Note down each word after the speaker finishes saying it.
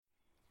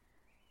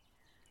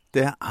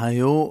Det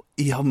jo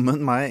jammen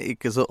meg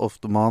ikke så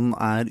ofte man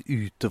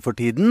ute for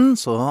tiden,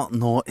 så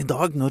nå i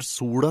dag, når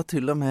sola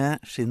til og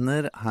med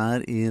skinner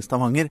her i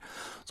Stavanger,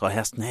 så har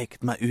jeg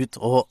sneket meg ut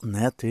og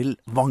ned til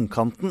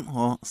vannkanten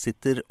og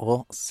sitter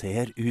og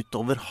ser ut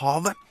over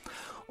havet.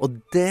 Og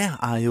det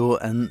jo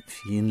en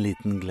fin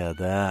liten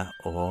glede,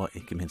 og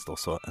ikke minst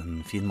også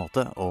en fin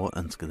måte å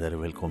ønske dere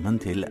velkommen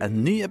til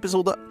en ny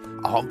episode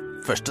av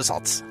Første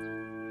Sats.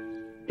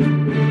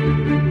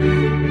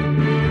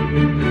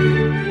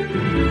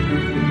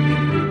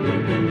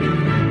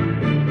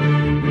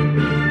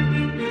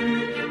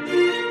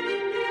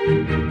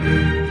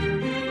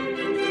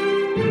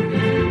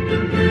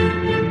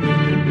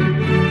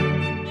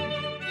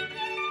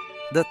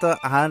 Dette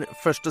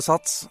Første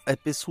Sats,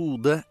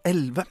 episode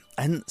 11,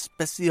 en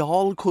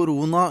spesial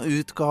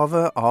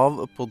korona-utgave av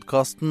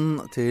podcasten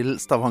til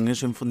Stavanger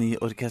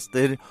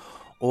Symfoniorkester.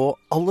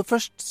 Og aller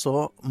først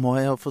så må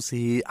jeg få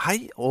si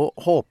hei og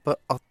håpe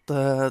at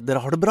dere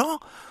har det bra.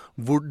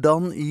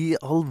 Hvordan i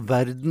all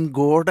verden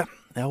går det?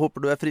 Jeg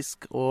håper du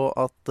frisk og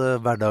at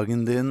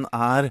hverdagen din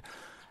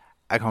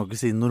jeg kan ikke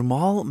si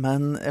normal,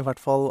 men i hvert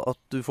fall at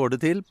du får det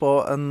til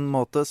på en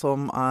måte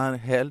som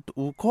helt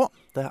ok.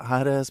 Det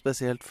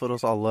spesielt for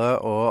oss alle,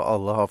 og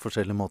alle har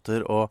forskjellige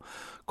måter å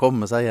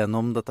komme seg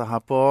gjennom dette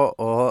her på.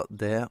 Og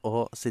det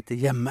å sitte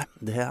hjemme,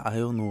 det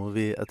jo noe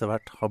vi etter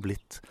hvert har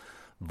blitt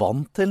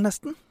vant til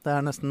nesten. Det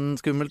nesten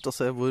skummelt å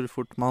se hvor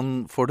fort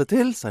man får det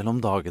til, selv om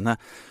dagene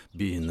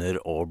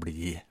begynner å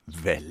bli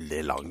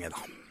veldig lange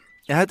da.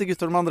 Jeg heter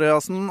Guttorm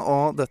Andreasen,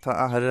 og dette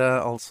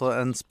altså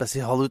en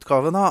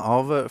spesialutgave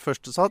av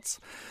Første Sats.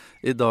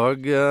 I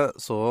dag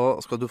så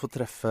skal du få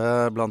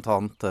treffe blant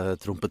annet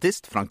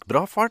trompetist Frank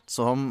Brafart,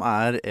 som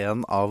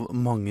en av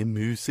mange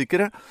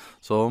musikere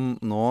som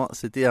nå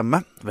sitter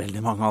hjemme.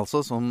 Veldig mange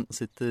altså som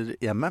sitter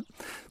hjemme.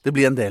 Det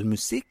blir en del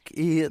musikk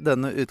i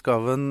denne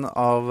utgaven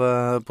av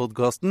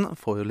podcasten.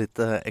 Får jo litt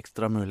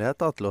ekstra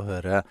mulighet til å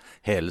høre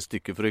hele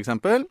stykket for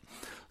eksempel.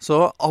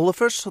 Så aller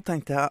først så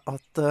tenkte jeg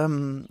at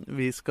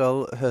vi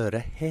skal høre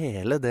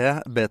hele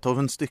det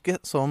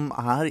Beethoven-stykket som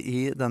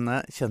i denne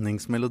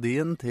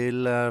kjenningsmelodien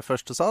til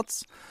Første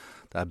Sats.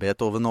 Det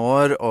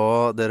Beethoven-år,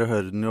 og dere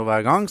hører den jo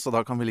hver gang, så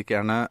da kan vi like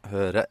gjerne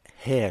høre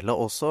hele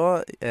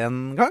også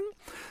en gang.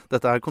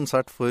 Dette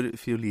konsert for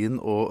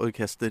fiolin og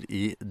orkester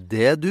i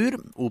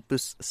D-dur,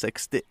 opus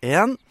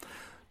 61.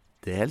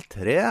 Del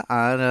 3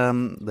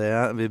 det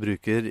vi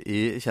bruker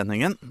i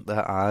kjenningen.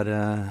 Det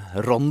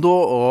rondo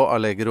og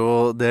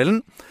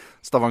allegro-delen.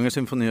 Stavanger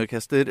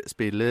Symfoniorkester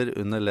spiller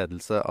under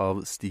ledelse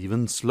av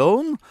Steven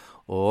Sloan,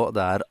 og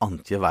det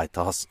Antje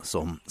Veitas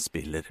som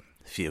spiller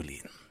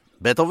fiolin.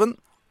 Beethoven,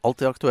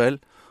 alltid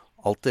aktuell,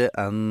 alltid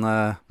en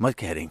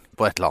markering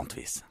på et eller annet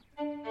vis.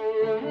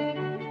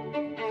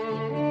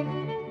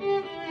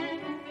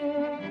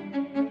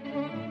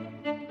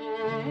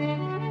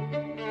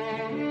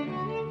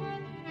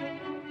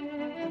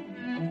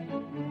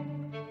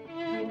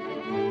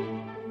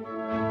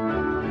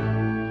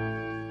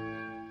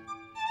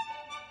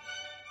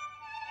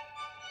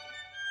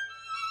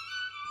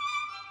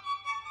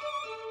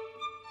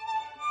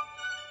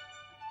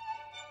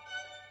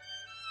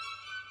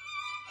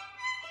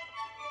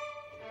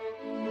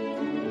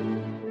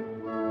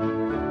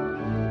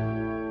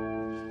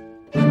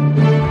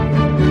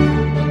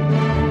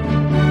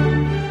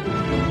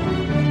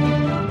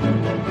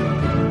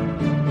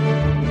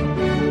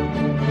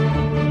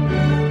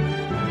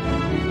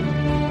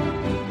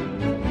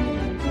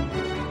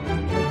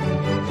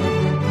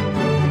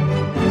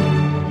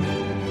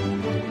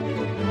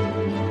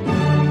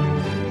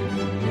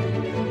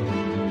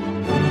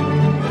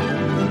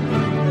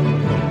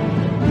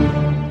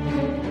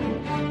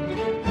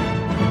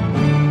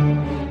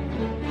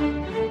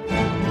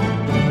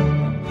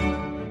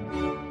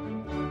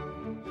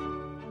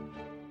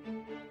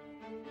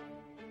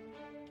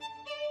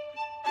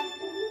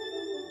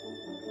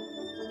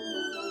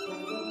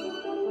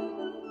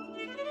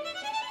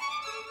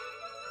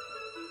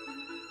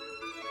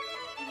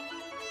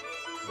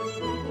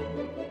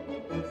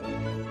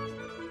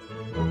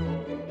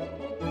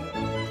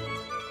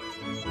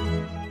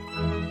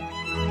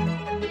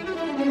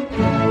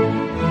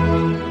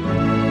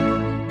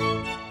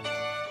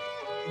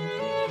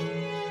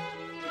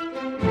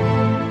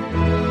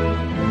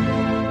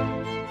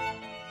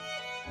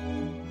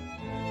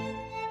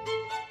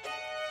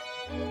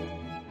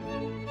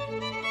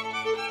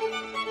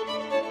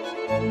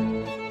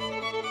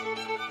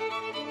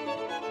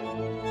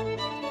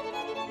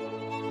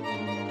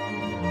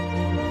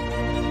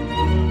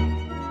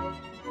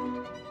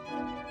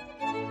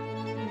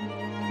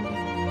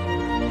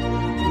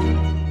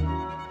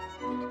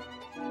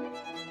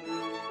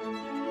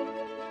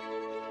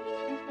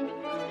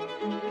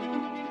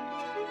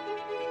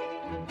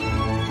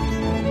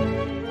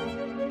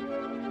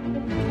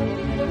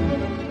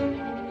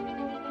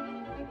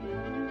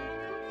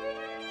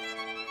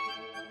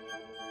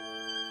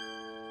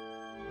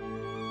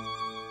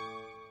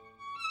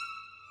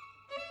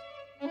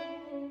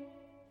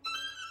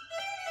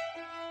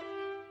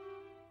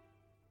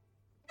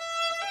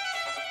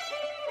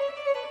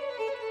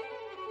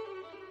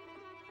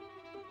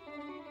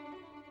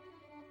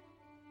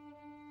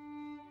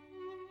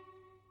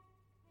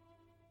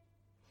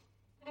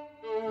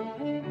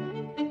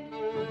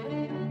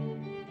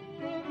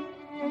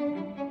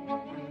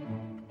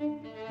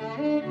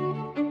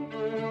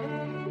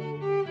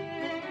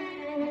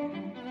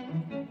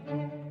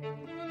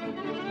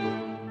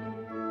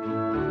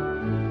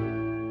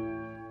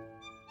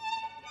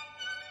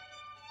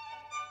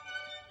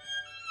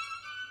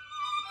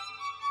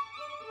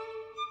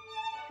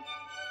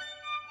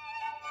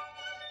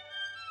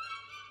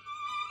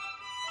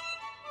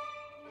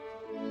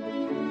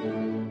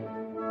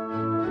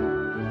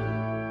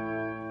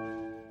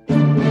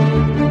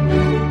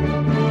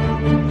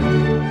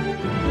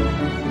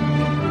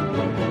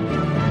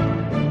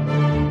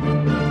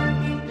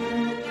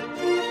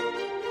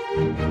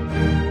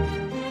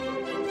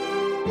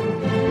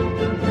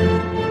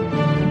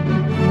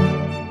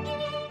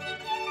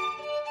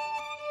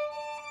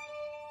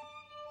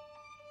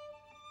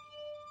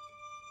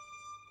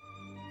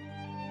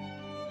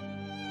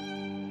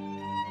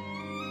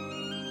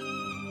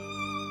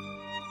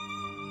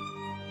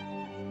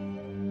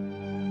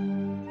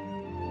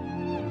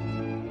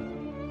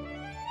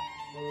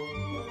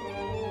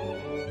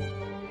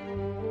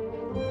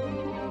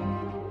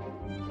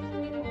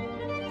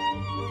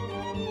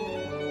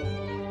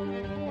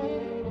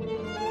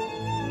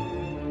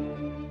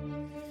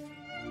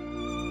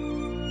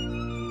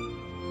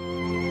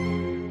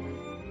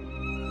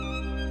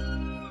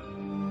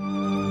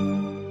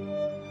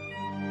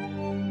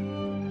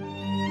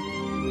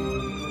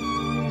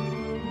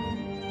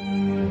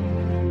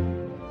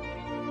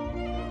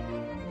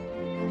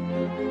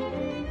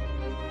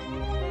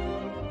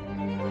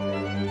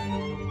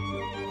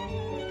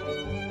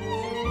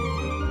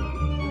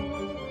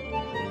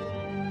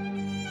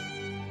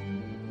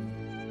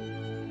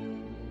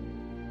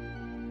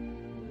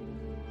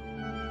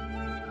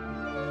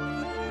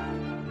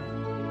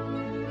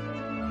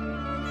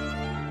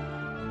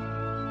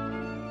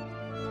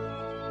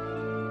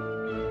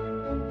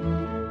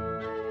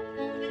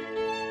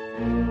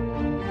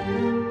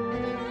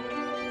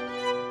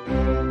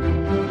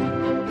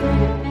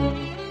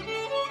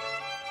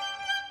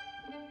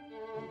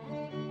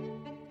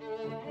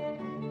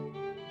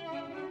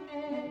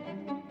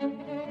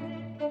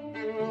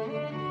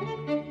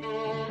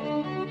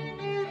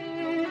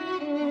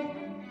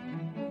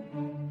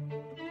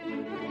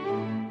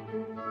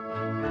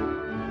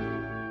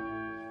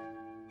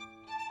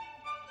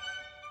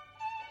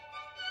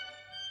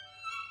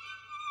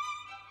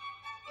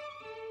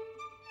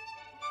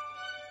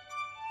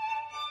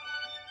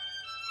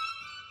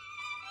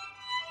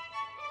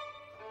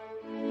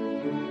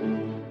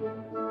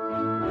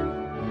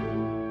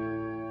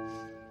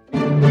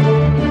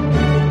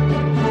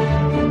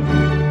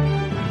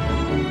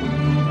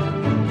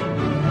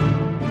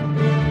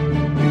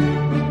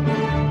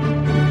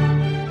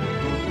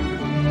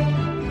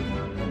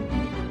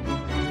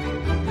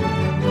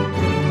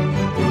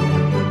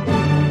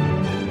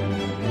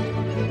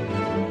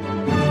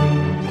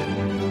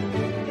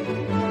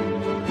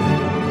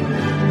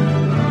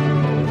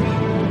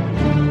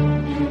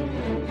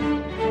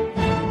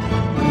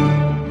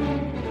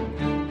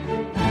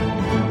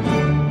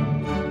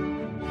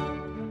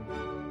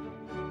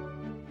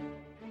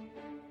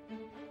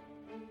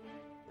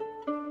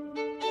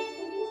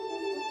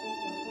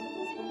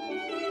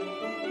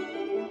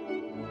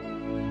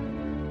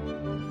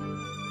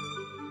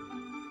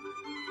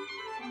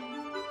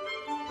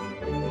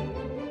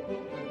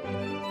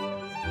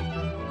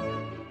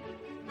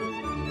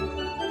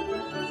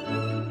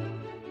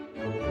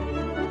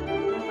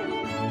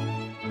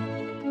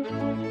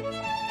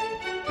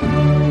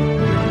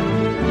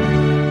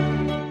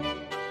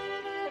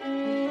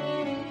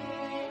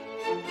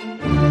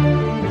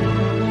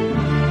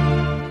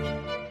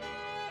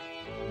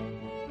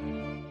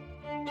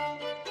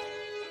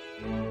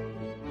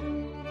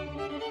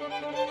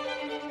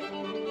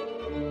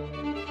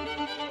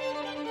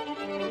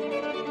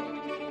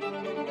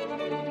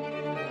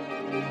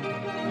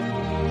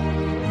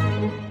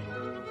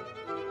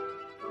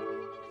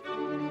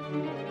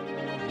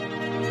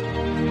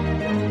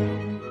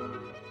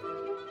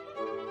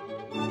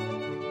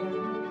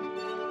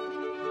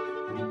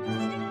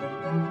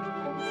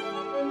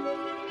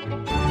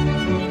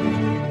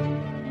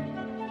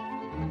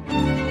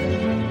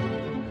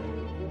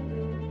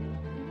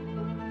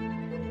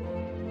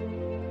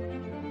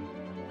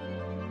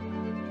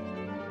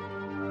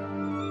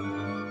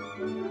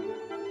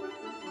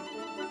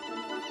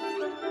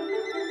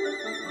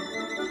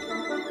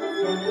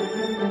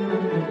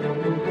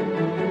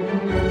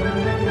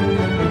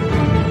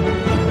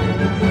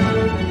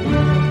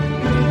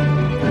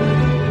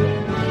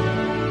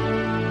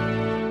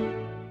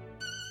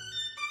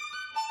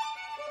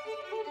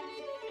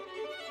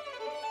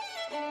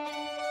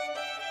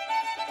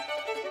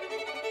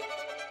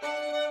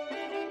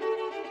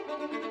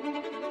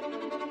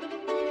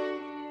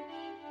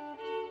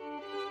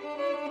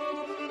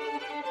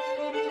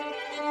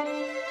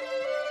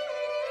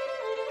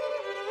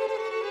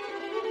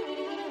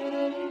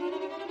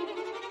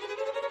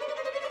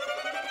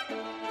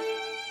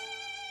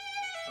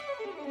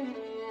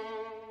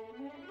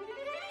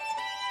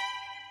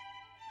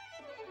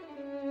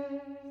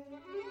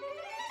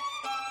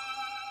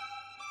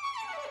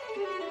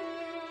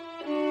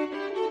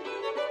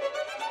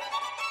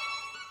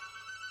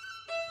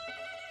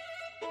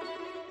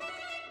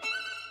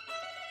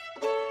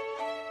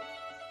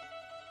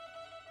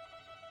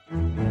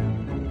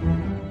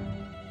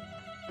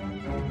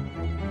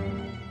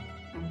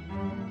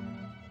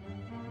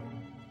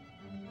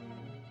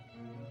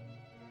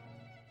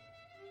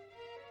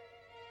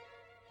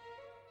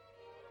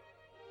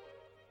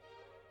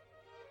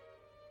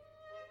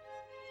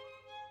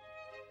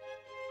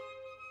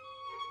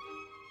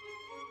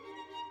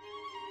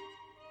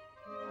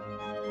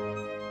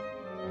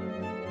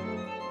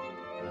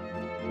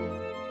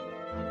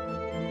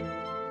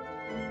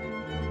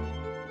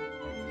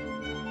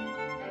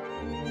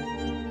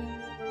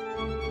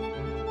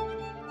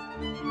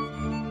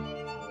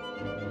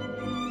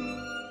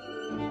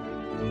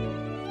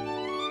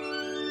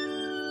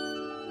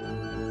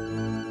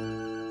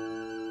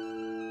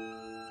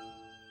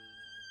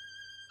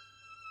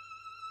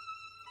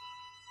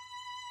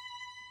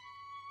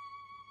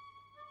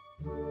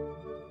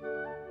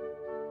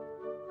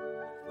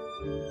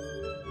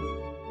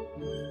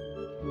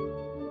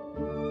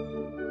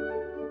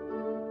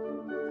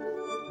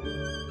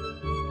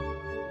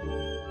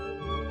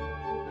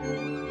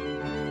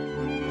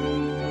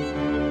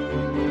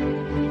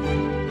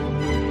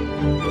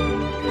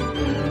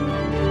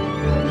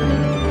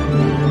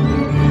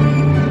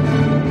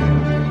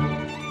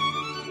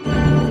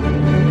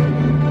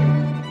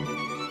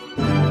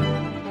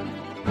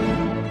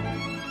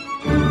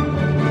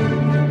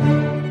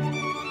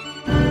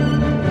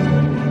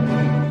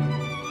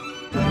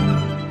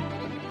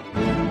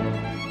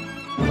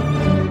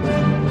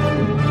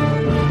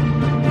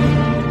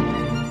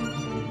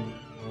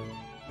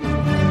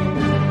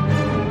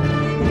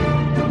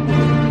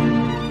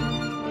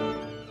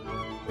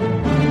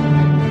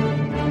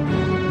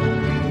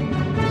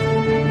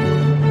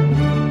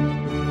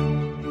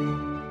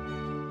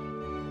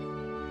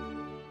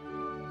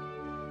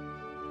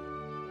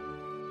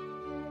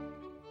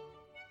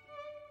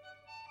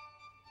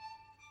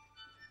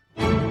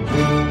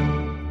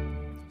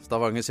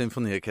 Stavanger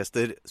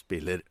Symfoniorkester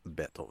spiller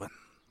Beethoven.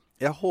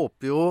 Jeg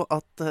håper jo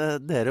at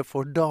dere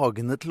får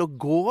dagene til å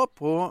gå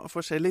på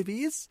forskjellig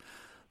vis.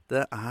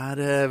 Det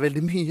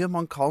veldig mye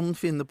man kan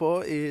finne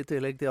på, i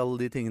tillegg til alle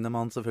de tingene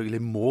man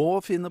selvfølgelig må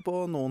finne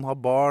på. Noen har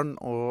barn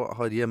og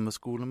har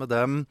hjemmeskole med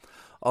dem.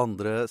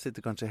 Andre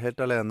sitter kanskje helt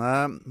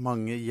alene.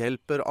 Mange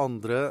hjelper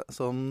andre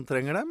som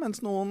trenger det, mens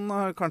noen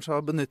kanskje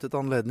har benyttet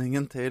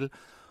anledningen til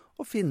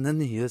å finne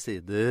nye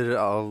sider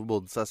av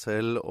både seg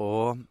selv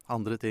og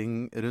andre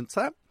ting rundt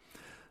seg.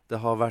 Det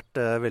har vært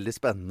veldig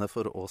spennende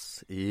for oss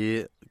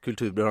i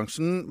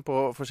kulturbransjen på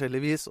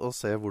forskjellig vis å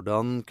se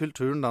hvordan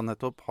kulturen da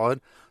nettopp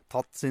har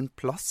tatt sin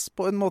plass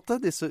på en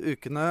måte disse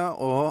ukene,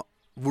 og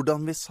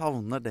hvordan vi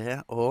savner det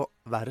å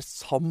være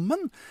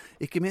sammen.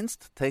 Ikke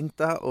minst, tenk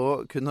deg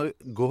å kunne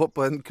gå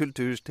på en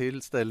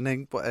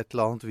kulturtilstelning på et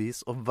eller annet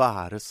vis og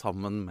være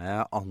sammen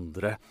med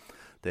andre.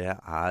 Det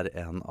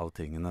en av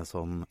tingene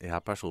som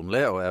jeg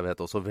personlig, og jeg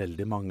vet også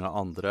veldig mange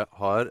andre,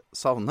 har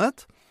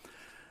savnet.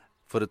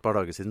 For et par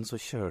dager siden så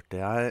kjørte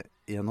jeg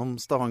gjennom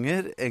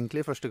Stavanger,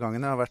 egentlig første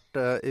gangen jeg har vært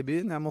i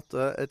byen. Jeg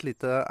måtte et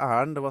lite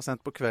ærend, det var sent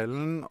på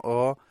kvelden,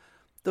 og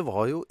det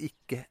var jo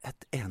ikke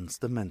et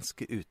eneste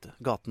menneske ute.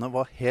 Gatene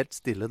var helt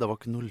stille, det var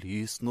ikke noe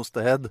lys noe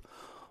sted,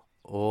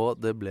 og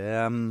det ble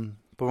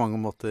på mange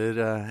måter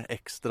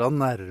ekstra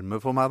nærme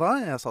for meg da.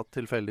 Jeg satt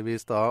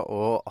tilfeldigvis da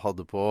og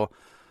hadde på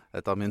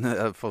et av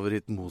mine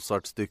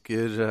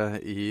favoritt-Mozart-stykker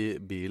i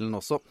bilen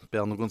også,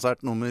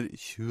 pianokonsert nummer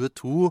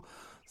 22,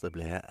 så det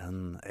ble en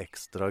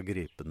ekstra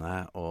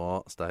gripende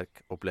og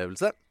sterk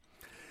opplevelse.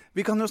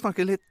 Vi kan jo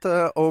snakke litt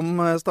om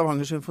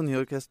Stavanger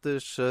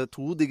Symfoniorkesters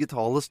 2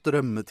 digitale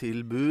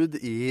strømmetilbud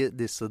i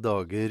disse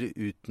dager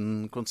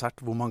uten konsert,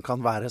 hvor man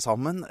kan være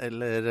sammen,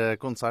 eller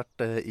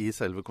konsert i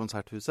selve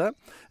konserthuset.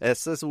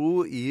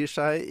 SSO gir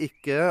seg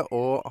ikke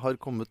og har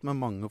kommet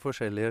med mange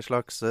forskjellige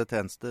slags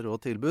tjenester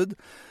og tilbud.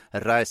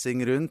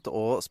 Reising rundt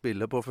og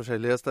spille på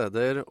forskjellige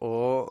steder,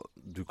 og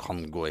du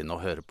kan gå inn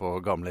og høre på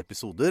gamle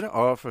episoder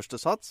av Første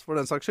Sats,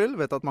 for den saks skyld.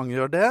 Vet at mange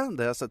gjør det,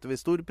 det setter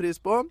vi stor pris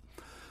på.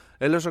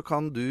 Eller så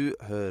kan du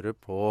høre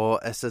på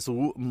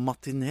SSO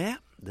Matiné.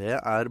 Det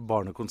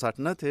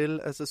barnekonsertene til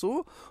SSO.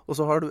 Og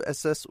så har du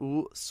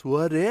SSO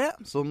Soirée,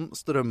 som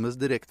strømmes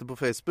direkte på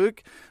Facebook.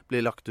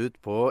 Blir lagt ut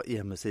på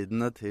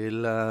hjemmesidene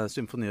til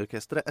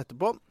Symfoniorkestret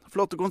etterpå.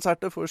 Flotte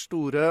konserter for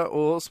store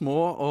og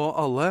små og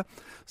alle.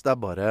 Så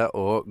det bare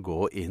å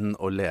gå inn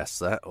og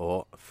lese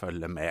og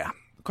følge med.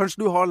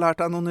 Kanskje du har lært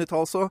deg noe nytt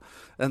altså,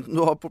 enten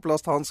du har på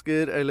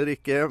plasthansker eller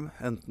ikke,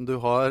 enten du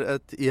har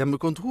et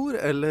hjemmekontor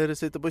eller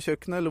sitter på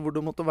kjøkkenet eller hvor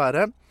du måtte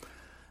være.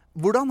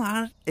 Hvordan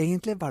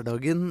egentlig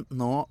hverdagen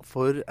nå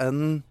for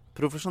en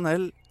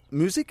profesjonell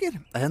musiker,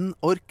 en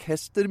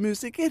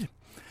orkestermusiker?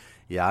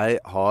 Jeg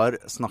har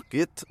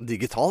snakket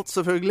digitalt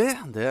selvfølgelig,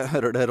 det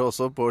hører dere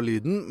også på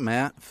lyden,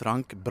 med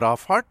Frank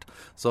Brafart,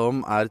 som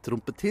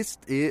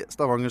trompetist i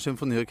Stavanger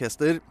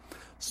Symfoniorkester.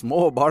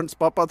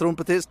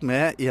 Småbarnspappa-trompetist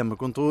med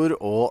hjemmekontor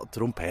og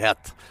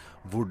trompet.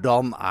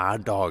 Hvordan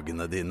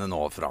dagene dine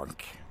nå,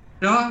 Frank?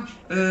 Ja,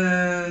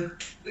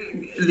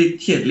 litt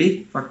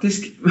kjedelig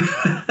faktisk.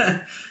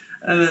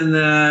 Men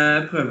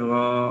jeg prøver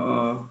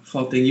å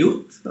få ting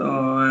gjort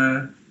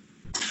og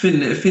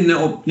finne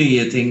opp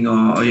nye ting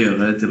å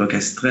gjøre til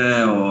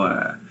orkestret og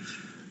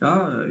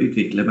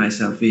utvikle meg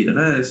selv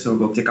videre så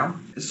godt jeg kan.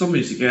 Som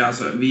musiker,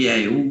 altså, vi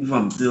jo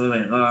vant til å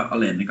være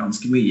alene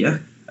ganske mye.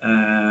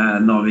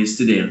 Når vi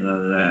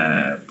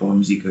studerer på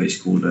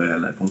musikkhøyskole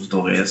eller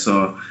konservatoriet,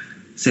 så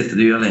setter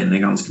du alene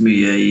ganske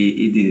mye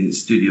i din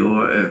studio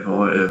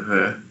og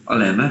øver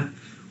alene.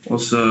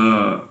 Og så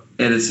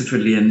det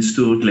selvfølgelig en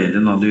stor glede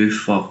når du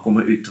får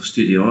komme ut av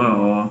studioet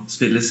og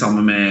spille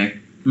sammen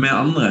med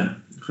andre.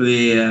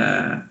 Fordi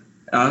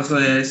altså,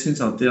 jeg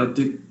synes alltid at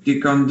du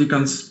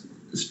kan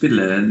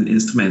spille en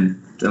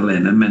instrument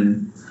alene,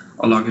 men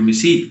å lage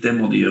musikk, det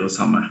må du gjøre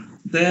sammen.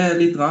 Det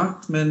litt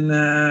rart, men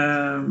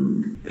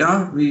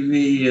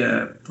vi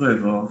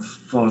prøver å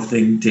få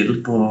ting til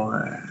på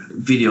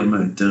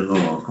videomøter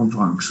og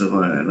konferanser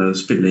eller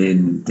spille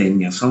inn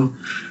ting og sånn.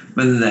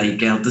 Men det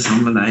ikke helt det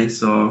samme, nei.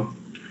 Så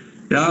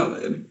ja,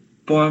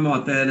 på en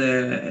måte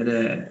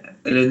det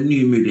en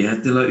ny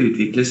mulighet til å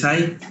utvikle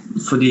seg,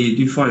 fordi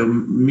du får jo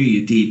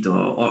mye tid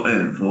å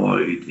øve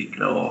og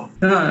utvikle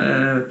og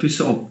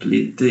pusse opp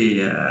litt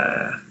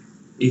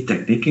i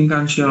teknikken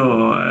kanskje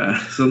og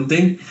sånne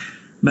ting.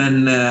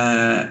 Men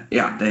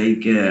det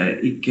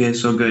ikke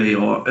så gøy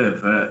å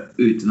øve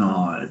uten å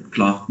ha et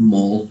klart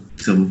mål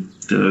som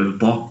du øver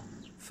på.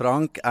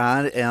 Frank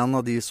en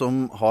av de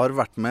som har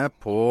vært med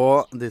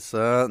på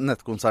disse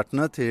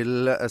nettkonsertene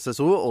til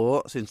SSO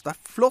og synes det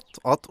flott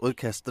at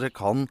orkestret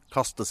kan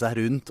kaste seg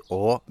rundt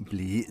og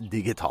bli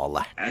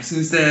digitale. Jeg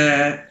synes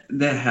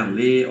det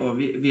herlig, og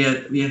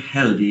vi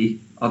heldige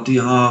at vi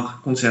har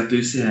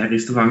konserthuset her i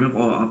Stavanger,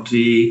 og at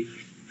vi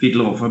fikk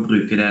lov å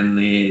bruke den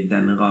i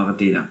denne rare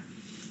tiden.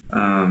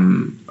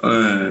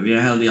 Vi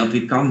heldige at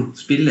vi kan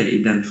spille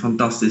i den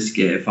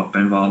fantastiske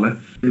Fappenvale,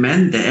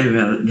 men det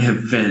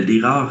veldig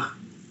rart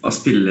å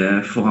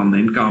spille foran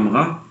en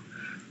kamera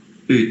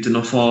uten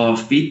å få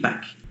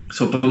feedback.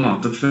 Så på en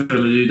måte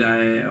føler du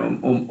deg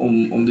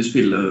om du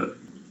spiller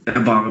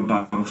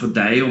bare for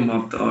deg, om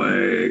at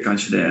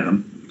kanskje det en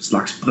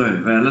slags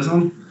prøve eller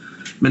sånn,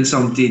 men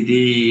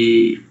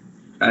samtidig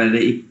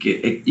det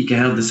ikke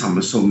helt det samme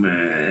som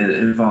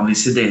en vanlig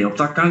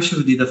CD-opptak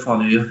kanskje, fordi da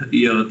får du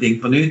gjøre ting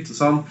på nytt og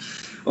sånn.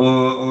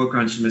 Og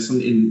kanskje med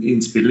sånn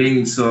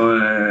innspilling så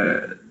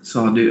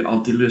har du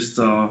alltid lyst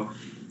til å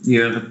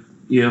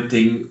gjøre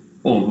ting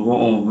over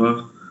og over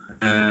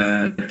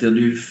til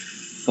du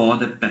får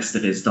det beste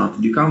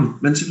resultatet du kan.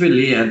 Men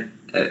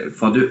selvfølgelig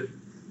får du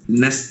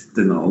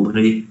nesten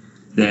aldri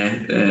det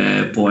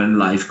på en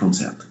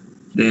live-konsert.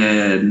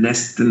 Det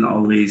nesten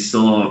aldri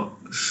så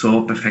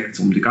perfekt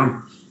som du kan.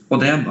 Og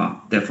det bra.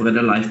 Derfor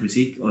det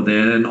live-musikk, og det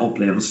en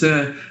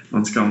opplevelse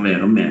man skal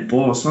være med på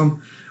og sånn.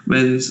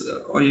 Men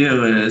å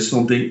gjøre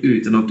sånne ting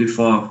uten at du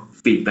får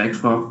feedback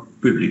fra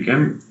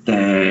publikum,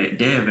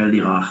 det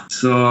veldig rart.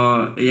 Så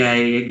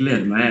jeg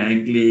gleder meg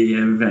egentlig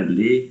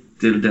veldig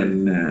til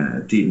den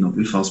tiden når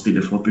vi får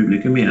spille fra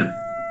publikum igjen.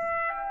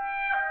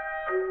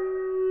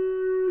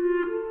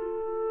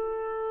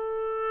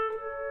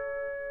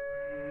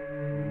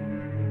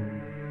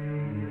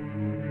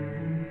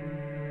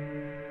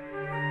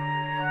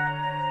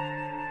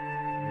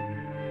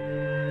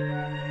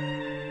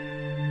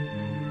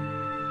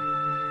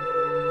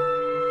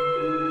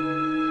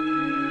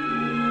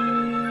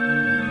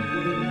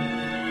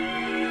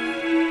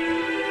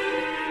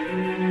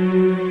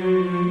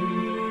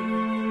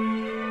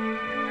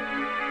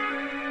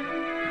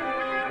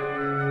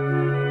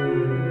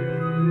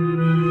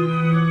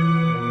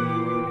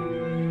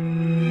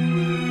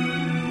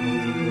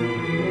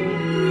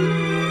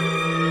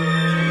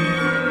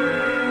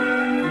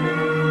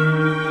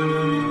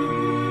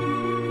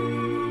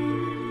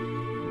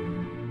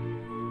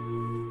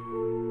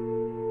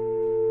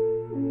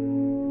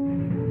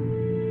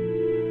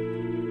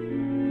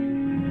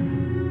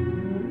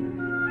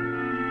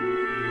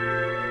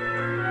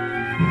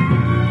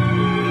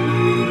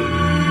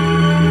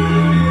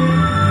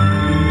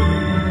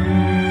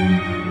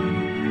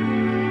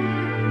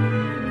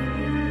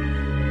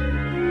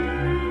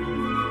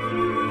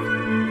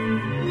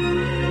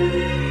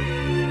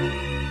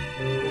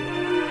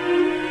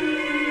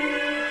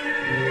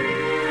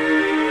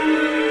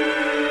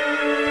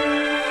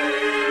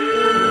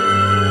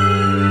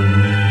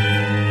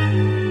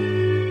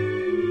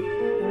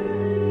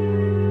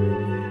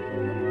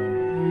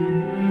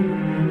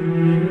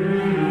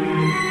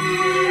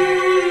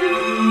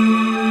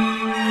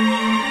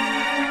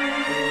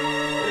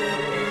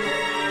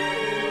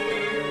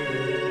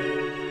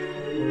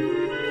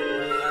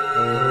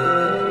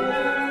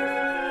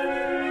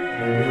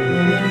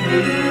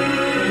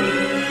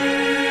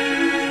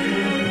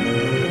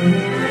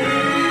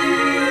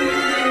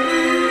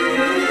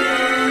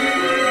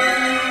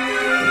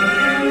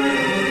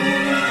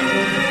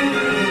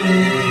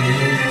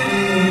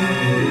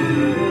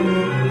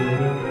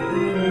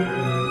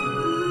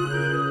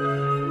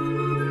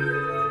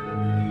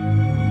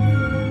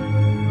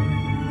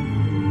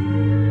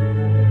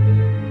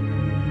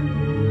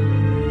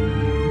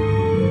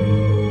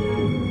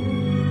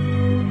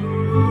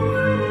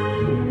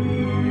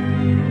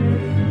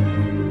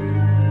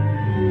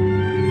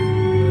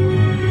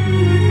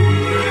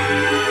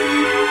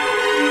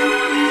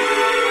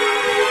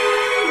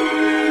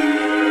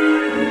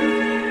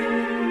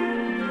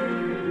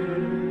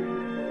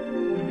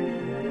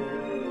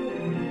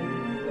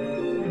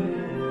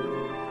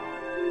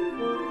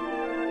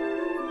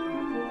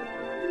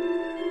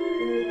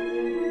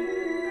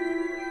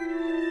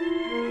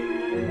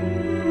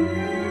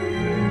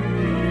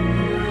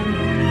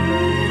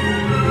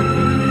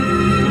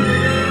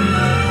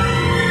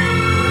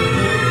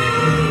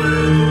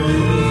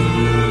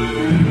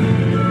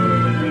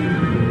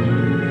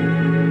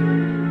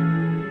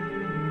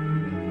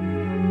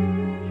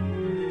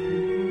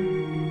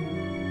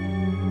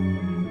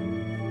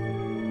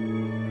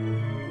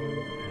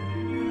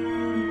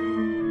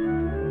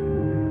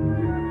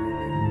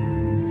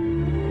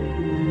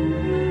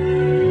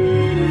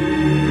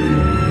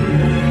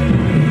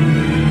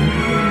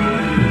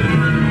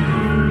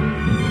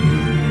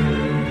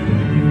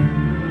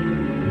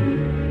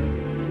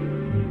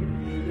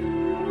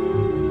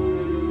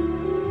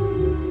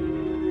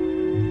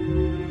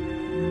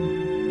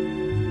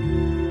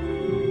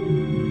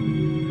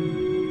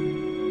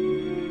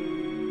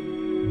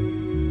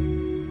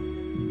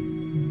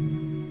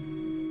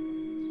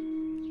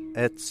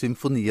 Et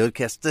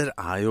symfoniorkester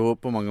jo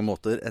på mange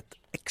måter et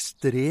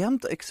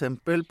ekstremt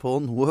eksempel på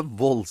noe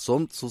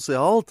voldsomt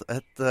sosialt.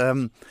 Et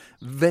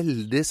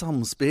veldig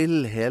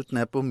samspill helt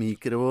ned på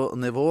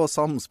mikronivå.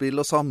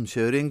 Samspill og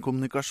samkjøring,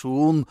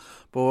 kommunikasjon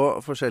på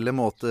forskjellige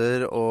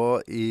måter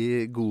og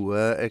i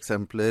gode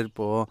eksempler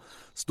på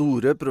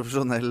store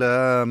profesjonelle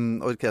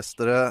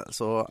orkestre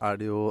så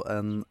det jo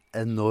en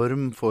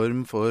enorm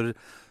form for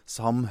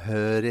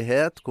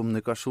samhørighet,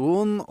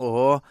 kommunikasjon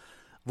og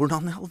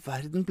hvordan i all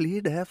verden blir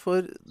det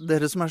for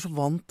dere som så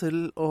vant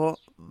til å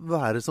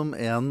være som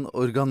en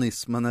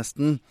organisme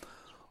nesten,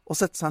 og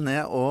sette seg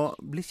ned og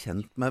bli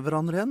kjent med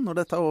hverandre igjen når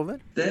dette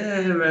over? Det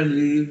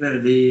veldig,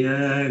 veldig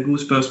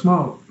god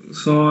spørsmål.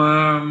 Så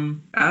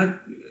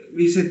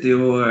vi sitter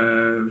jo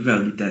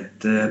veldig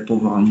tett på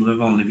hverandre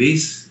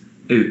vanligvis,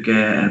 uke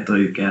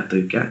etter uke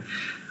etter uke.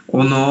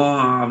 Og nå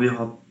har vi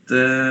hatt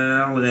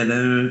allerede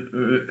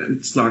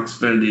et slags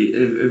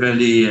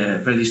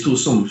veldig stor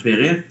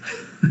sommerferie.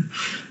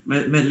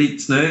 med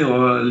litt snø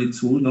og litt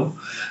sol nå.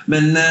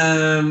 Men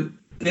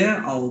det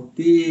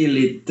alltid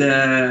litt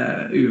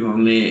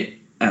uvanlig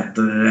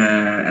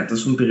etter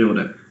sånn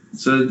periode.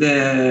 Så det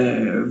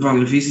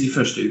vanligvis de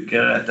første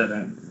uker etter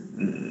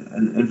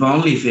en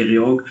vanlig ferie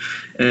også.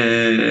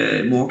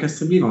 Må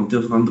orkestret bli vant til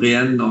å forandre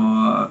igjen,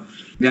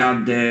 og ja,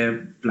 det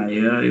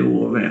pleier jo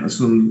å være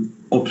sånn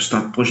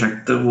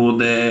oppstartprosjekter hvor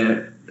det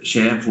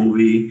skjer, hvor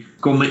vi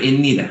kommer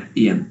inn i det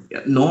igjen.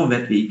 Nå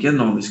vet vi ikke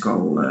når vi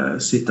skal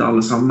sitte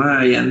alle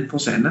sammen igjen på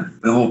scenen.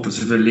 Jeg håper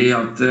selvfølgelig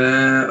at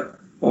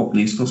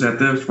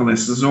åpningskonsertet fra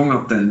neste sesong,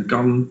 at den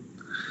kan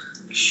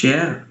skje,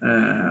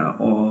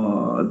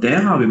 og det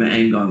har vi med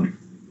en gang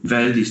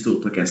veldig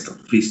stort orkester,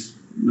 hvis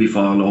vi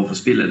får lov å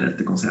spille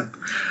dette konsertet.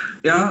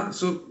 Ja,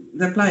 så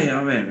det pleier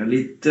å være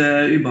litt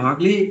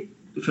ubehagelig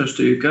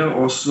første uke,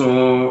 og så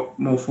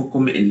må få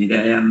komme inn i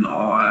det igjen,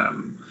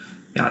 og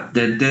ja,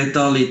 det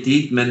tar litt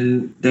tid,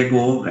 men det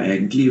går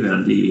egentlig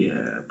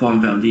på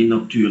en veldig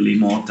naturlig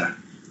måte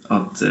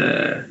at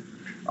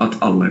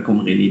alle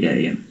kommer inn i det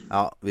igjen.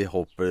 Ja, vi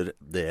håper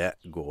det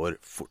går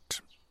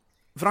fort.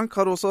 Frank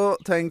har også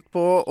tenkt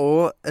på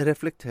og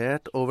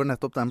reflektert over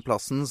nettopp den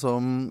plassen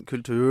som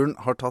kulturen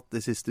har tatt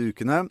de siste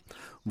ukene,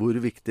 hvor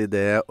viktig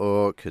det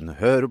å kunne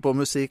høre på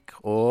musikk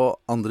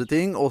og andre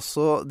ting,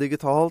 også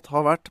digitalt,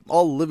 har vært.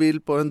 Alle vil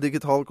på en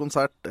digital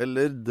konsert,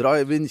 eller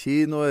drive-in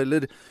kino,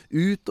 eller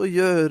ut og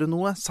gjøre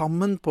noe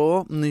sammen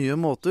på nye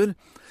måter.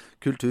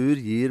 Kultur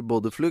gir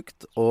både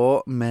flukt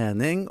og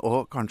mening,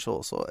 og kanskje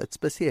også et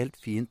spesielt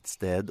fint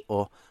sted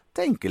å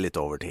tenke litt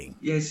over ting.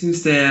 Jeg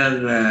synes det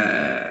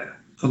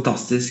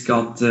fantastisk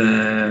at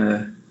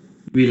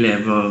vi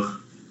lever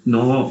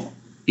nå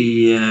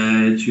i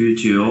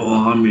 2020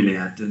 og har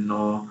muligheten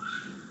å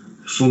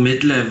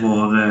formidle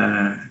vår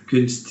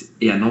kunst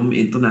gjennom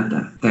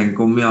internettet.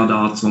 Tenk om vi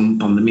hadde hatt sånn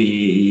pandemi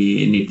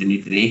i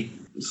 1999,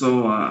 så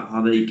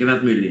hadde det ikke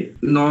vært mulig.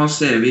 Nå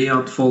ser vi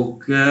at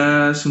folk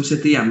som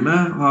sitter hjemme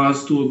har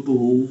stort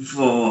behov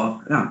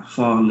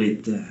for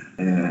litt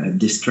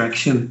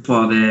distraction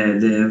fra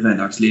det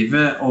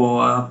hverdagslivet,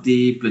 og at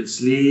de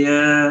plutselig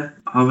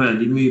har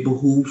veldig mye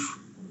behov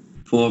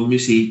for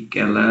musikk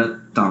eller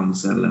dans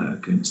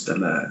eller kunst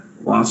eller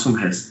hva som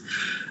helst.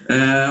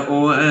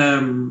 Og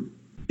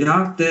ja,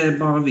 det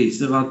bare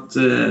viser at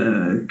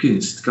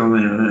kunst kan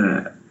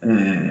være,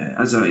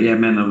 altså jeg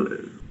mener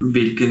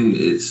hvilken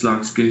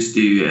slags kunst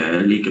du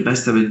liker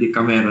best. Det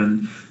kan være en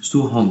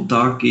stor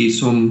håndtak i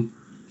sånn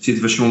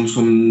situasjon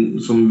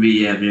som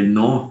vi i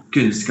nå.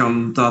 Kunst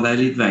kan ta deg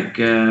litt vekk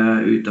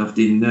ut av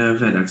din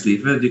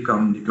hverdagslivet. Du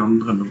kan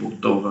drømme bort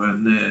over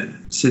en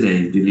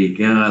CD du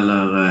liker,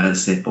 eller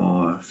se på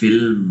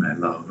film,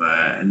 eller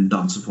en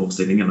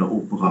danseforestilling, eller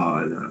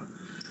opera, eller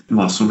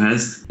hva som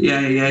helst.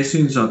 Jeg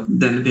synes at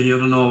denne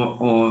perioden nå,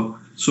 og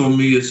så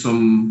mye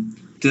som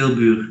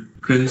tilbyr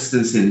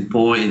kunsten sin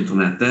på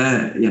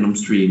internettet gjennom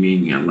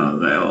streaming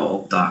eller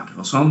opptaker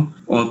og sånn,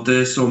 og at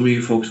det så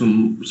mye folk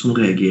som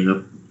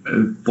reagerer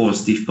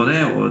positivt på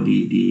det, og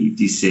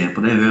de ser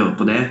på det, hører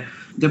på det.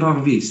 Det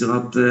bare viser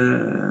at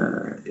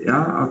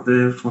det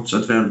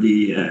fortsatt veldig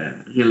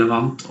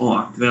relevant og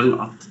aktuell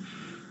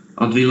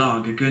at vi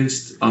lager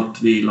kunst,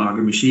 at vi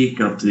lager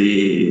musikk, at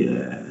vi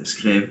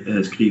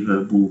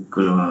skriver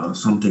bok og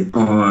sånne ting.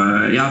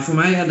 Og ja, for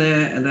meg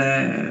det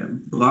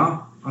bra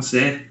å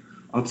se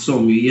at så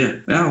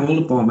mye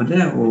holder på med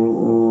det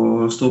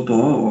og står på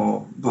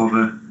og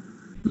bare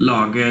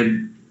lager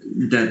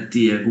det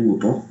de gode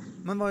på.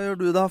 Men hva gjør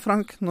du da,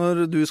 Frank,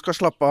 når du skal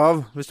slappe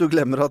av, hvis du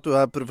glemmer at du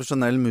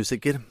profesjonell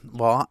musiker?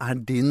 Hva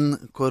din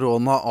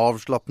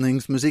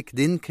korona-avslappningsmusikk,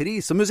 din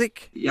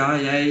krisemusikk? Ja,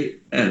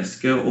 jeg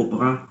elsker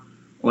opera,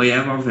 og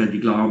jeg var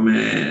veldig glad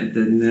med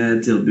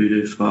den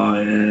tilbudet fra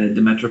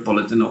The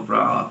Metropolitan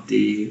Opera, at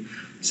de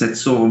setter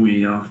så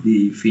mye av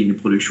de fine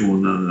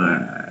produksjoner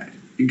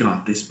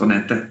gratis på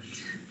nettet.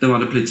 Da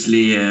var det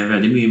plutselig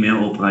veldig mye mer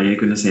opera jeg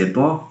kunne se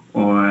på,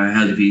 og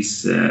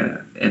heldigvis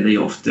det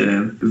ofte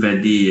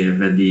veldig,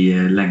 veldig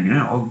lenge.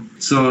 Og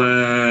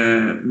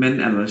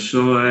Men ellers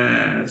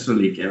så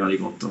liker jeg veldig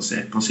godt å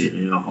se på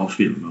serier og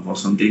filmer og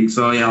sånne ting.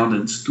 Så jeg hadde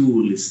en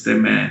stor liste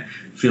med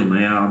filmer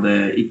jeg hadde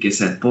ikke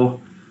sett på,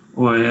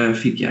 og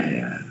fikk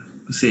jeg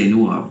se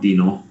noe av de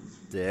nå.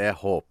 Det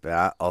håper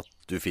jeg at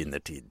du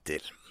finner tid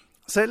til.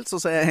 Selv så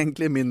ser jeg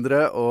egentlig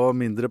mindre og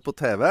mindre på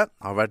TV.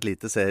 Har vært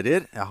lite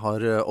serier. Jeg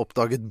har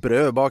oppdaget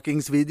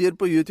brødbakingsvideoer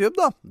på YouTube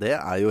da. Det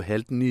jo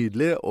helt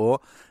nydelig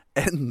og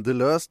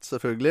endeløst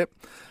selvfølgelig.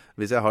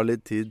 Hvis jeg har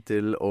litt tid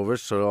til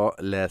overs, så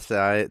leser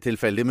jeg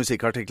tilfeldige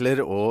musikkartikler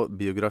og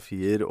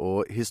biografier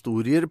og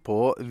historier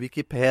på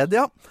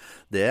Wikipedia.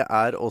 Det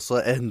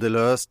også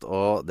endeløst,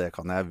 og det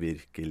kan jeg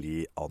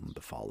virkelig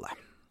anbefale.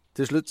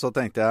 Til slutt så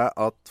tenkte jeg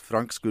at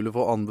Frank skulle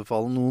få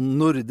anbefale noen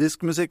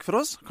nordisk musikk for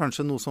oss.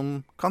 Kanskje noe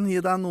som kan gi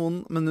deg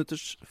noen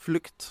minutters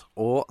flukt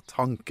og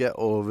tanke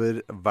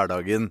over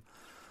hverdagen,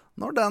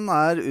 når den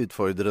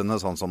utfordrende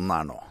sånn som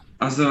den nå.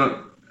 Altså,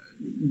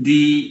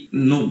 de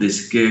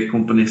nordiske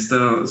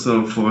komponister,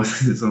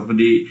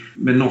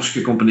 med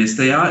norske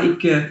komponister, jeg har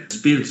ikke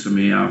spilt så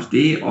mye av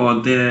de,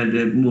 og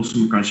det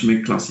morsomme kanskje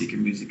med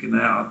klassikermusikerne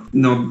at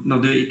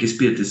når du ikke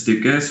spilte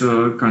stykket,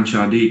 så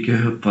kanskje har du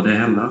ikke hørt på det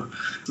heller.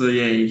 Så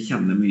jeg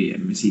kjenner mye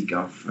musikk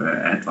av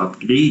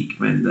Edvard Grieg,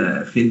 men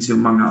det finnes jo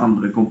mange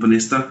andre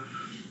komponister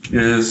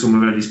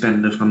som veldig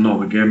spennende fra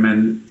Norge,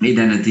 men i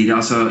denne tiden,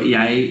 altså,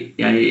 jeg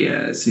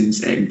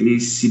synes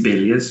egentlig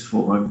Sibelius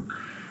for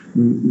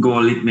gå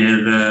litt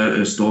mer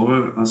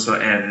østover, altså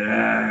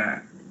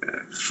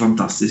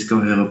fantastisk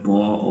å høre på,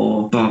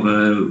 og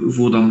bare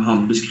hvordan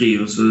han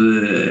beskriver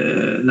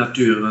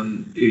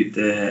naturen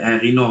ute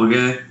her i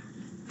Norge,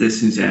 det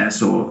synes jeg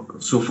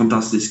så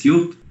fantastisk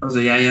gjort.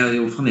 Altså, jeg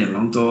jo fra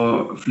Nederland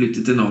og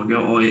flyttet til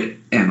Norge, og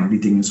en av de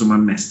tingene som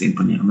mest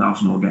imponerende av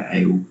Norge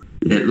jo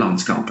det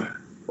landskapet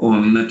og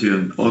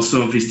naturen. Og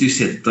så hvis du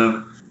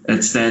sitter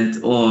et sted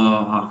og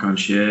har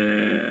kanskje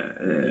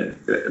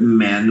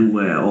med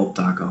noe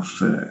opptak av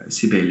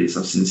Sibelius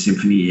av sin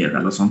symfonier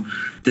eller sånn.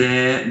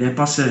 Det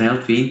passer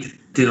helt fint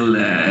til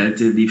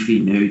de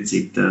fine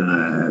utsikter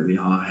vi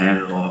har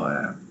her, og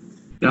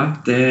ja,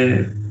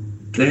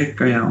 det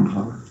kan jeg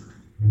anbefale.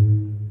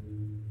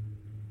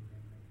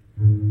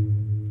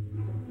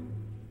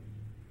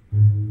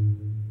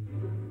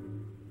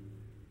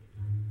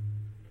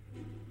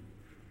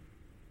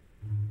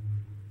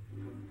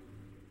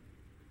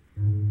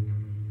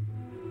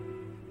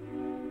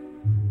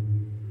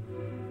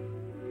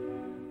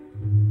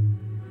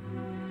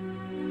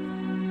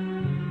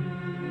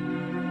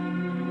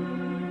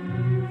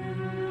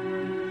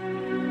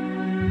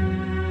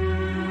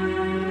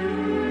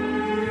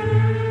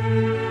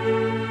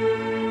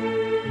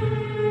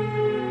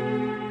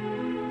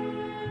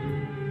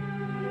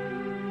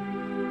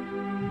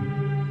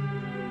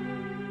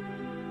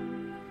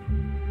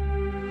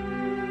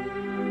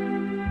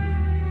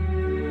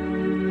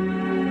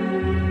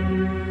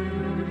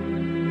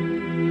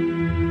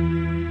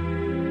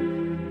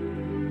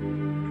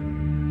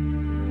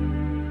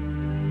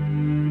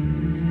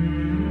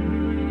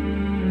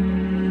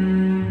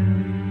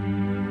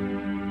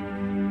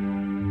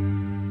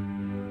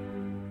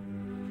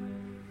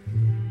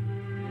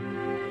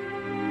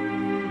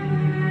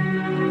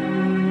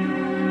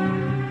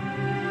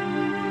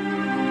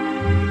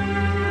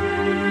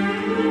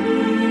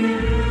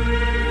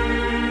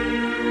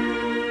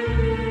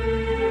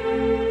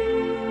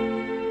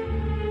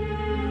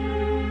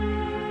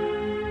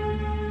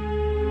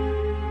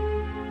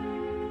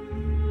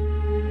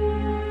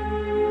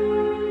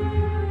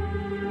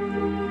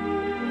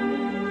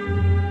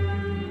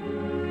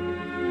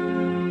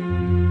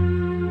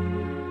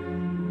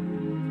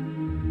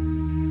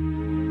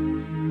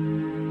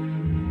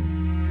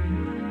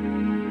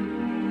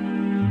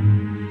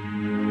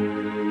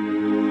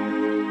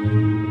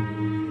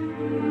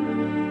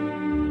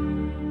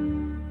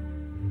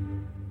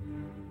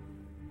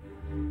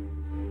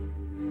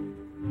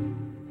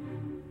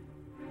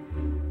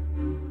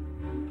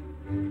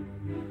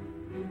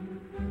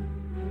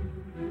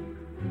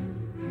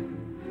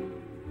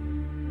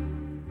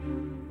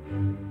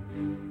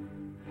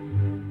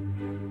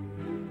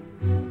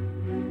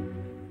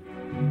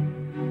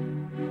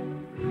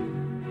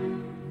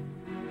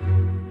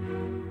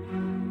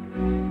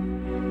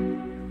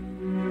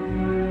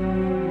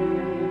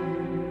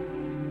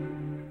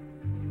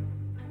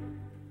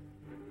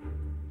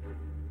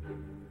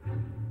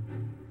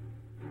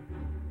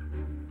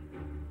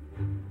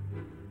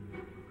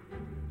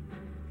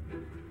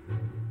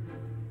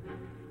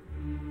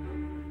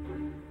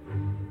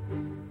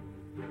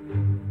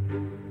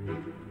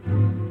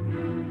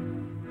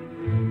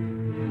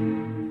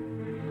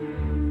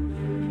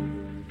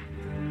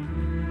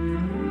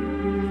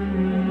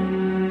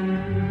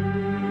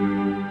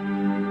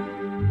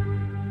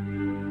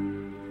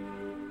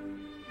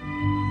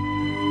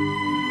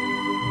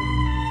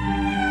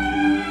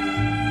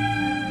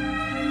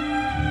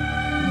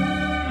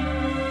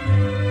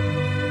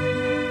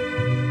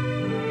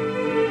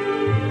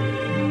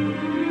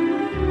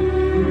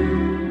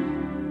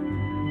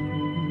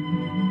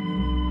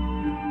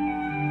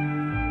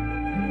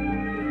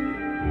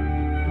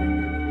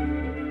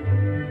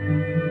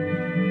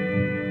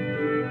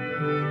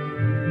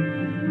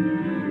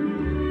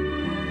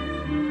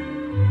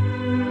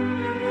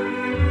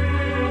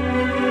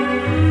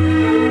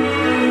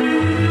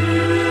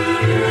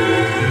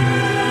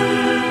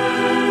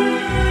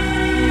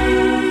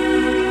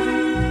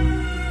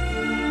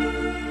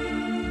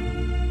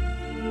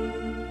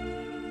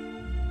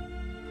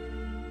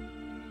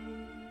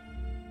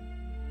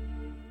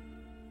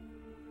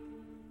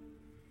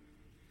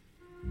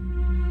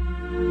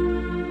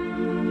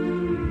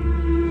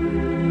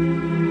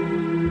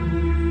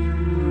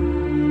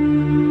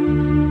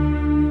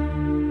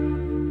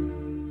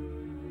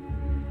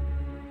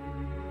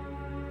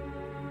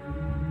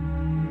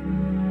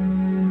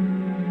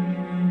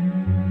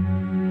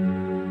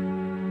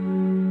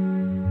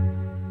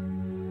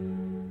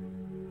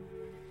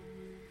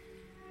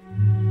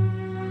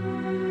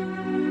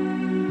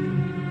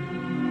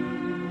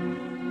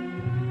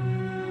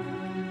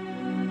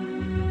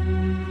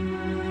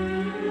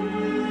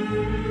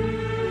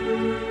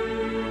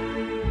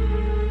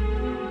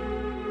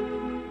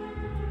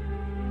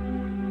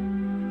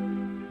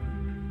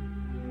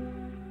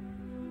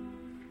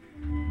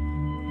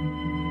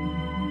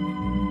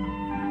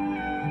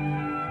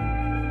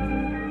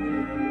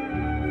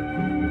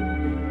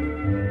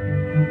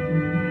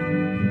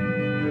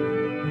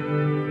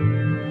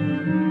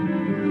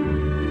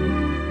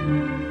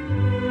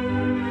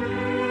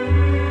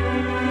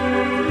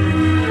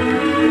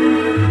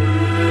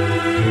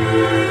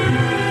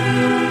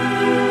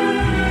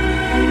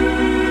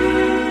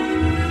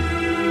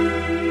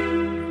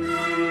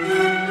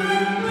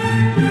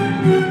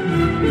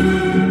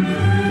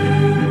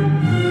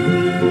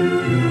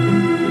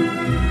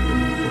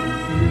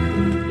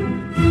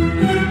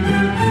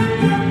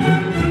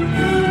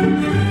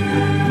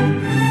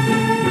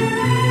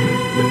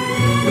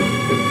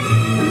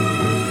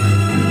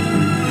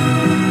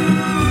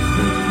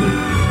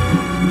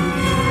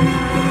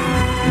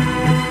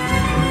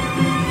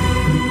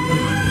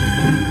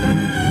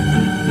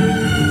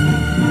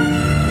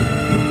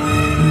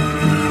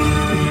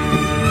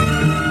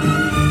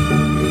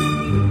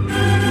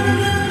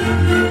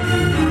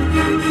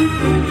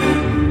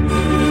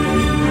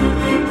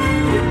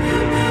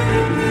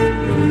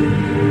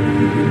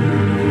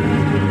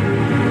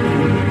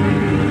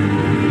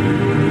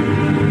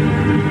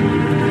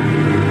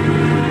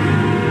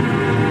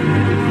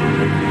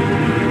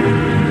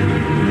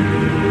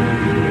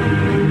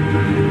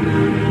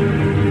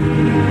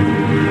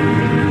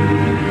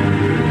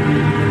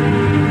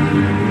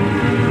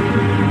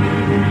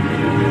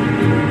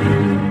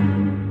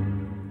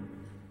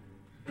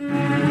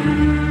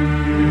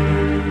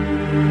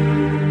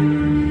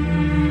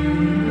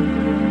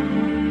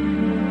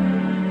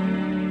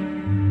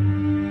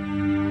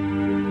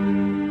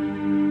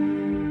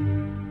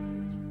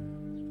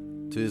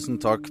 Tusen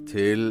takk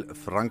til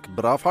Frank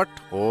Brafart,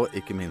 og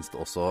ikke minst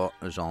også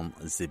Jean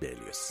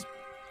Sibelius.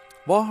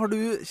 Hva har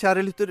du,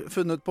 kjære lytter,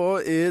 funnet på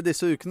i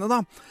disse ukene da?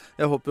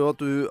 Jeg håper jo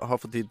at du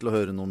har fått tid til å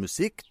høre noe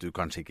musikk du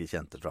kanskje ikke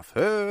kjente fra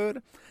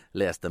før,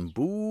 lest en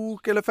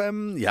bok eller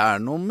 5,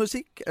 gjerne om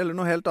musikk eller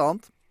noe helt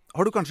annet.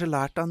 Har du kanskje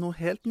lært deg noe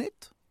helt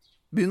nytt?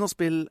 Begynn å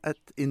spille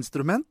et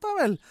instrument da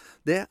vel.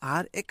 Det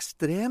er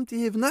ekstremt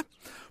givende.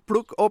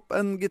 Plukk opp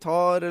en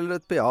gitar eller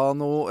et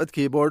piano, et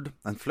keyboard,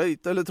 en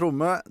fløyte eller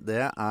tromme.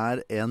 Det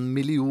er 1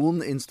 million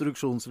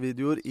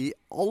instruksjonsvideoer i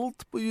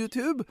alt på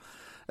YouTube.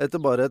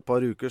 Etter bare et par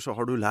uker så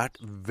har du lært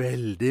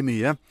veldig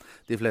mye.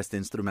 De fleste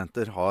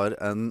instrumenter har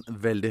en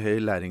veldig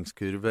høy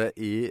læringskurve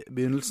i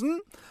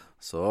begynnelsen.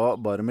 Så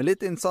bare med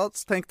litt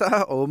innsats, tenk deg,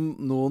 om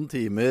noen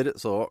timer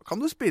så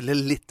kan du spille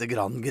litt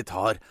grann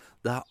gitar.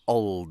 Det er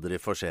aldri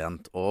for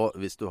sent, og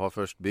hvis du har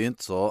først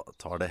begynt, så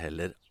tar det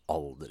heller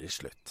aldri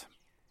slutt.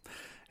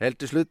 Helt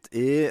til slutt,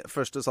 i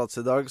første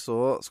sats i dag,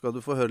 så skal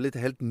du få høre litt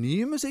helt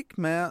ny musikk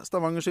med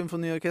Stavanger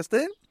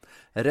Symfoniorkester.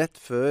 Rett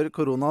før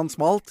koronaen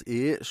smalt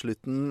i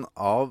slutten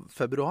av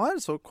februar,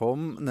 så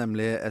kom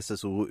nemlig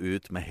SSO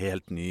ut med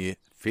helt ny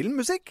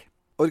filmmusikk.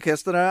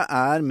 Orkesteret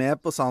er med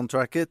på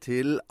soundtracket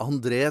til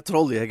André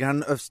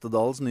Trolljegeren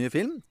Øvstedals nye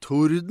film,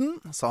 Torden,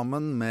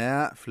 sammen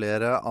med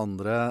flere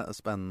andre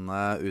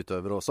spennende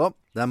utøvere også.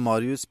 Det er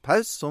Marius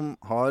Paus som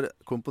har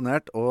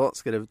komponert og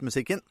skrevet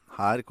musikken.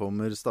 Her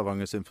kommer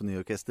Stavanger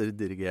Symfoniorkester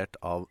dirigert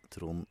av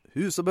Trond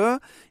Husebø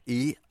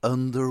i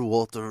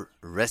Underwater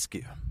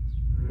Rescue.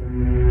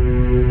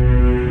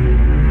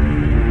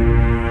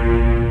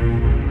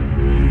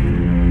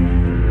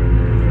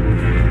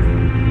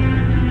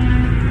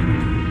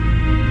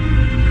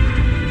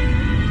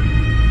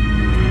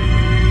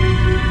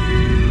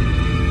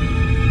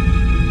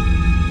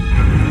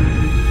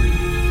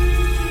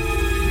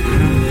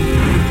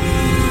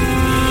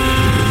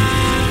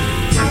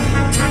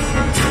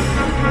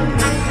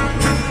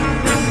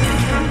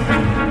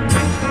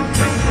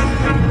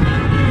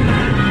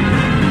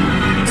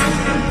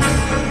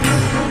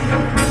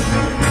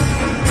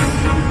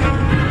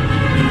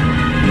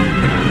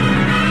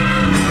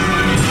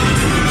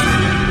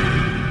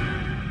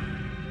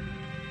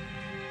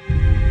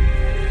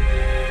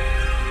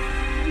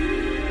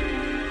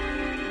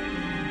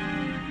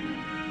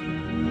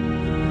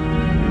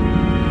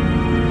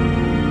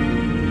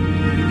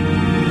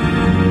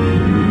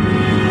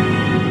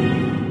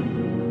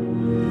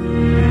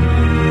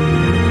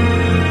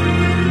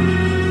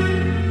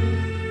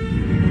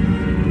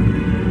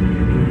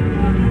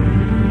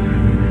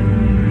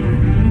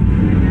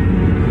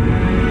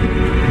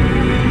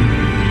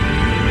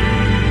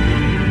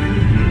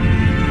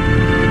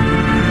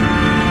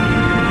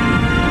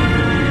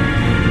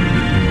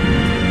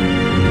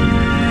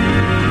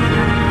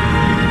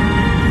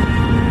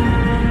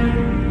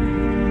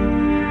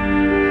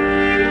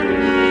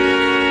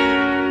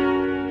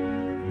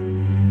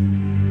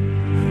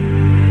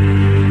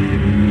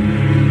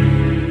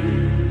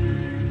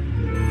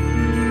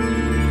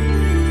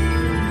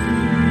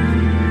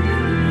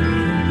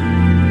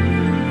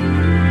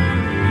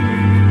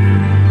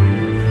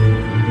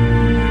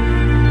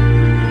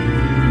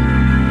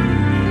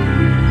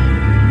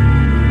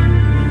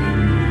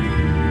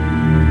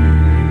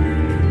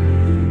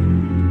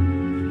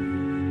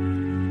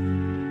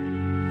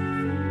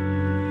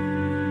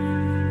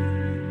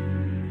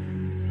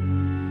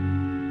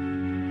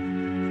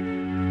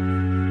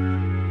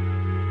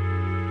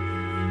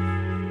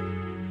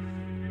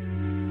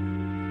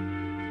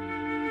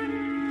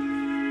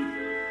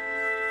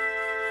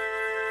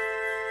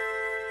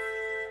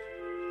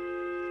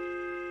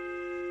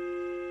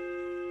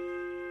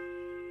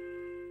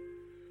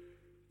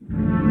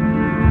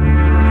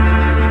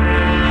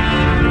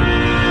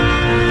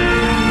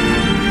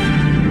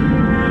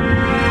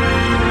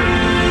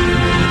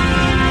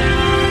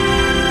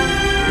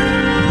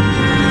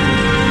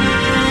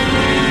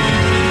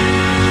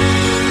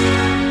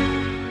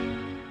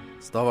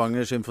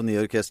 Stavanger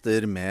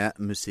Symfoniorkester med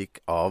musikk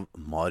av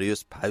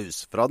Marius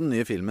Paus fra den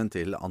nye filmen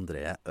til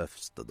André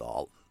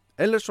Øvstedal.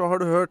 Ellers så har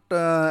du hørt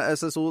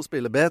SSO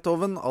spille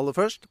Beethoven aller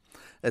først.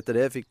 Etter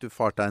det fikk du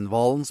Fartein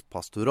Valens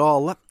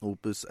Pastorale,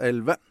 opus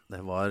 11.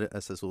 Det var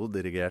SSO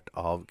dirigert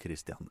av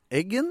Christian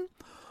Eggen.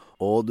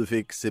 Og du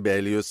fikk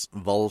Sibelius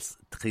Vals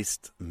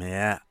Trist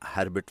med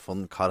Herbert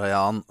von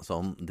Karajan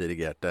som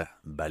dirigerte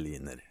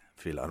Berliner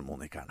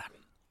Filharmonikerne.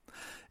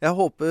 Jeg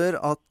håper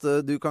at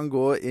du kan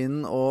gå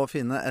inn og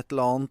finne et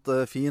eller annet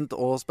fint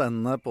og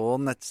spennende på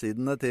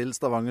nettsidene til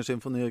Stavanger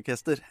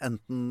Symfoniorkester,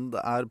 enten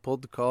det er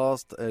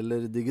podcast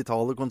eller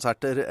digitale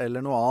konserter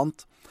eller noe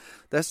annet.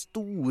 Det er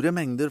store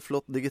mengder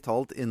flott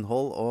digitalt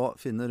innhold å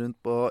finne rundt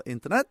på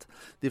internett.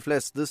 De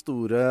fleste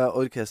store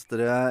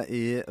orkestre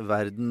i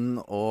verden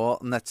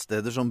og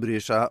nettsteder som bryr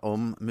seg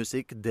om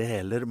musikk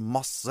deler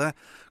masse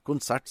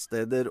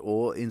konsertsteder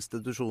og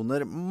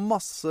institusjoner.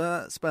 Masse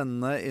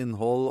spennende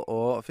innhold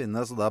å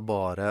finne, så det er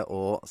bare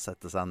å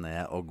sette seg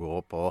ned og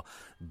gå på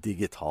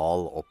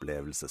digital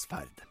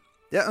opplevelsesferd.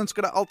 Jeg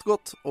ønsker deg alt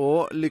godt,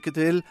 og lykke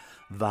til.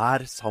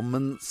 Vær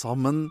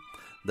sammen.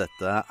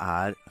 Dette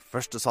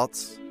første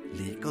sats.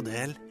 Lik og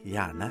del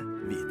gjerne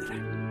videre.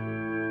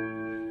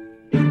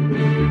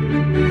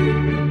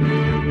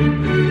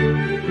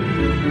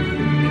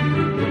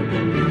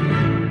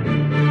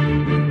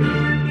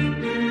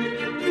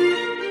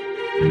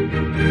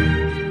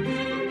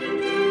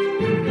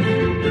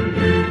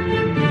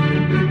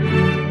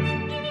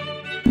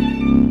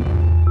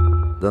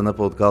 Denne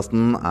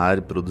podcasten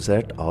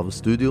produsert av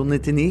Studio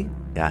 99.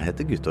 Jeg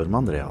heter Guttorm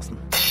Andreasen.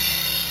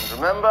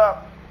 Remember,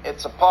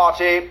 it's a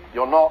party.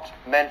 You're not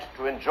meant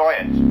to enjoy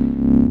it.